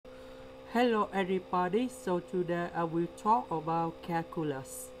Hello everybody, so today I will talk about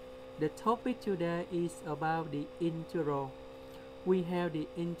calculus. The topic today is about the integral. We have the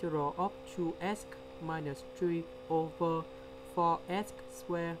integral of 2x minus 3 over 4x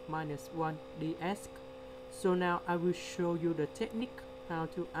squared minus 1 dx. So now I will show you the technique how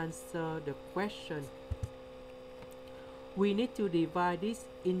to answer the question. We need to divide this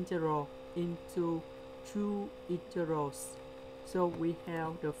integral into two integrals. So we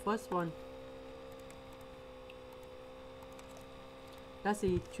have the first one, that's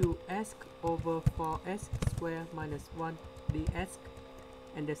 2x over 4x squared minus 1 dx,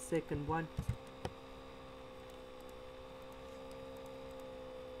 and the second one,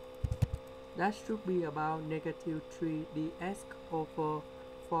 that should be about negative 3 dx over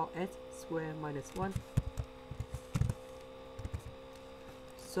 4x squared minus 1.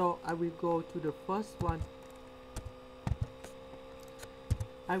 So I will go to the first one.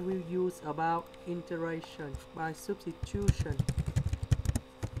 I will use about integration by substitution.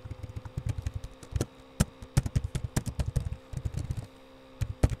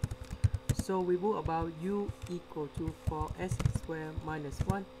 So we will about u equal to 4x squared minus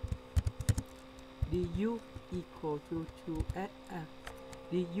 1 du equal to 2x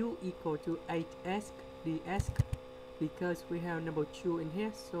du equal to 8x dx, because we have number 2 in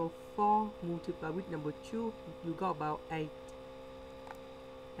here, so 4 multiplied with number 2 you got about 8.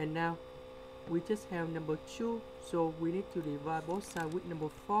 And now we just have number 2, so we need to divide both sides with number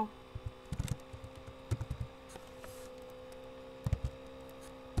 4.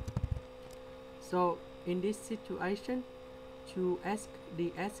 So in this situation, 2x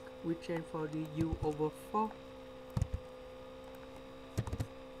dx we change for the u over 4.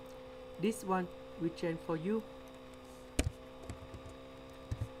 This one we change for u.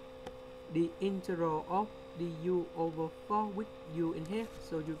 The integral of the u over 4 with u in here,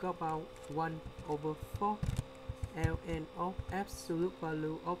 so you got about 1 over 4 ln of absolute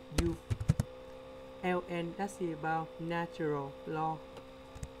value of u. Ln, that's about natural log,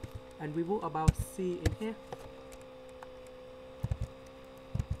 and we put about c in here.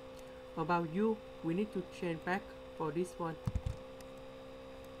 About u, we need to change back for this one.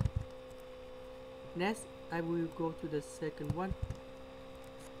 Next, I will go to the second one.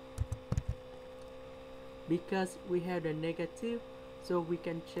 Because we have the negative, so we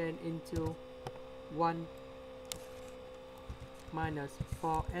can change into 1 minus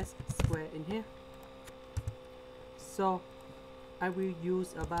 4x squared in here. So I will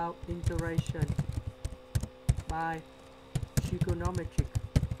use about integration by trigonometric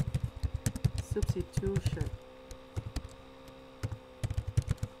substitution.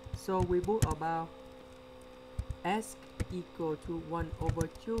 So we put about s equal to 1 over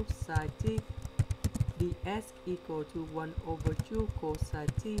 2 sine t, dx equal to 1 over 2 cosine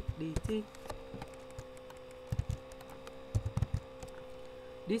t dt.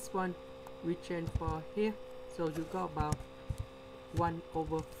 This one we change for here, so you got about 1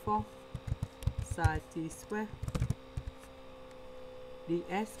 over 4 sine t squared.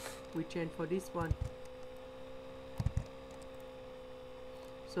 Dx we change for this one,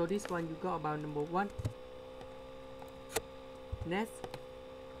 so this one you got about number 1. Next,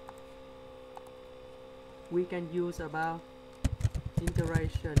 we can use about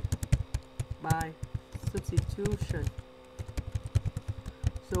integration by substitution.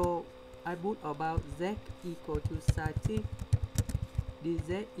 So I put about z equal to sine t,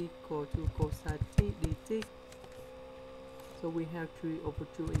 dz equal to cosine t dt. So we have 3 over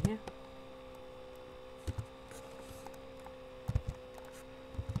 2 in here.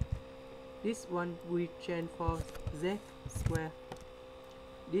 This one we change for z square.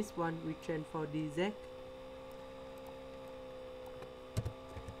 This one we change for dz.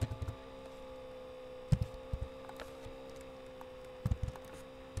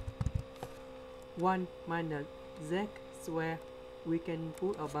 One minus z square, we can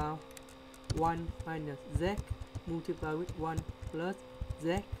put about 1 minus z multiplied with 1 plus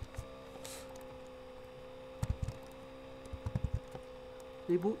z.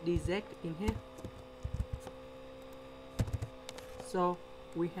 We put dz in here, so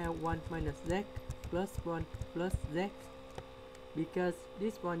we have 1 minus z plus 1 plus z. Because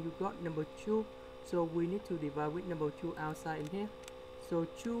this one you got number 2, so we need to divide with number 2 outside in here. So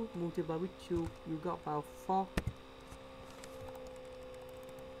 2 multiplied with 2, you got about 4.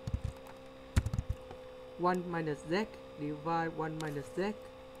 1 minus z divide 1 minus z,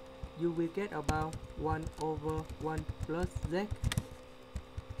 you will get about 1 over 1 plus z.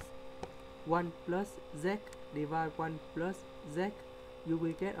 1 plus z divide 1 plus z, you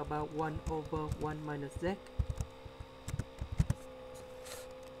will get about 1 over 1 minus z.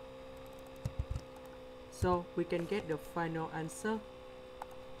 So we can get the final answer.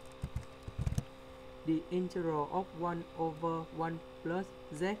 The integral of 1 over 1 plus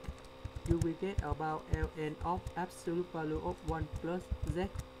z, you will get about ln of absolute value of 1 plus z,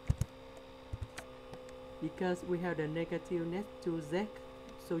 because we have the negative next to z,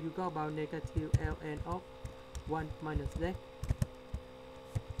 so you got about negative ln of 1 minus z.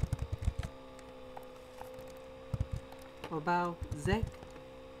 About z,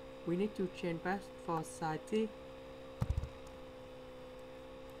 we need to change back for sine t.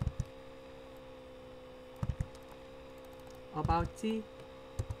 About t,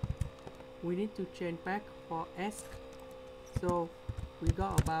 we need to change back for s, so we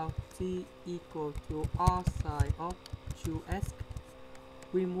got about t equal to r sine of 2s.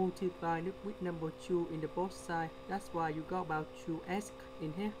 We multiply it with number 2 in the both sides, that's why you got about 2s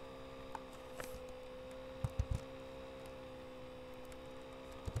in here.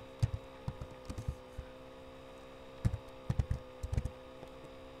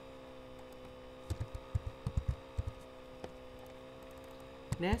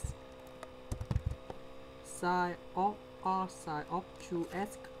 Next, sine of r sine of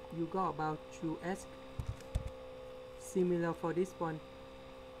 2s, you got about 2s. Similar for this one.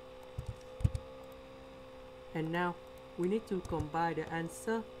 And now we need to combine the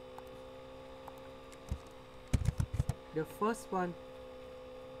answer. The first one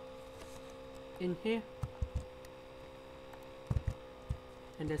in here,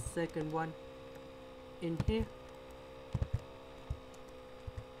 and the second one in here.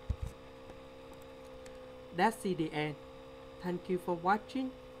 That's the end. Thank you for watching.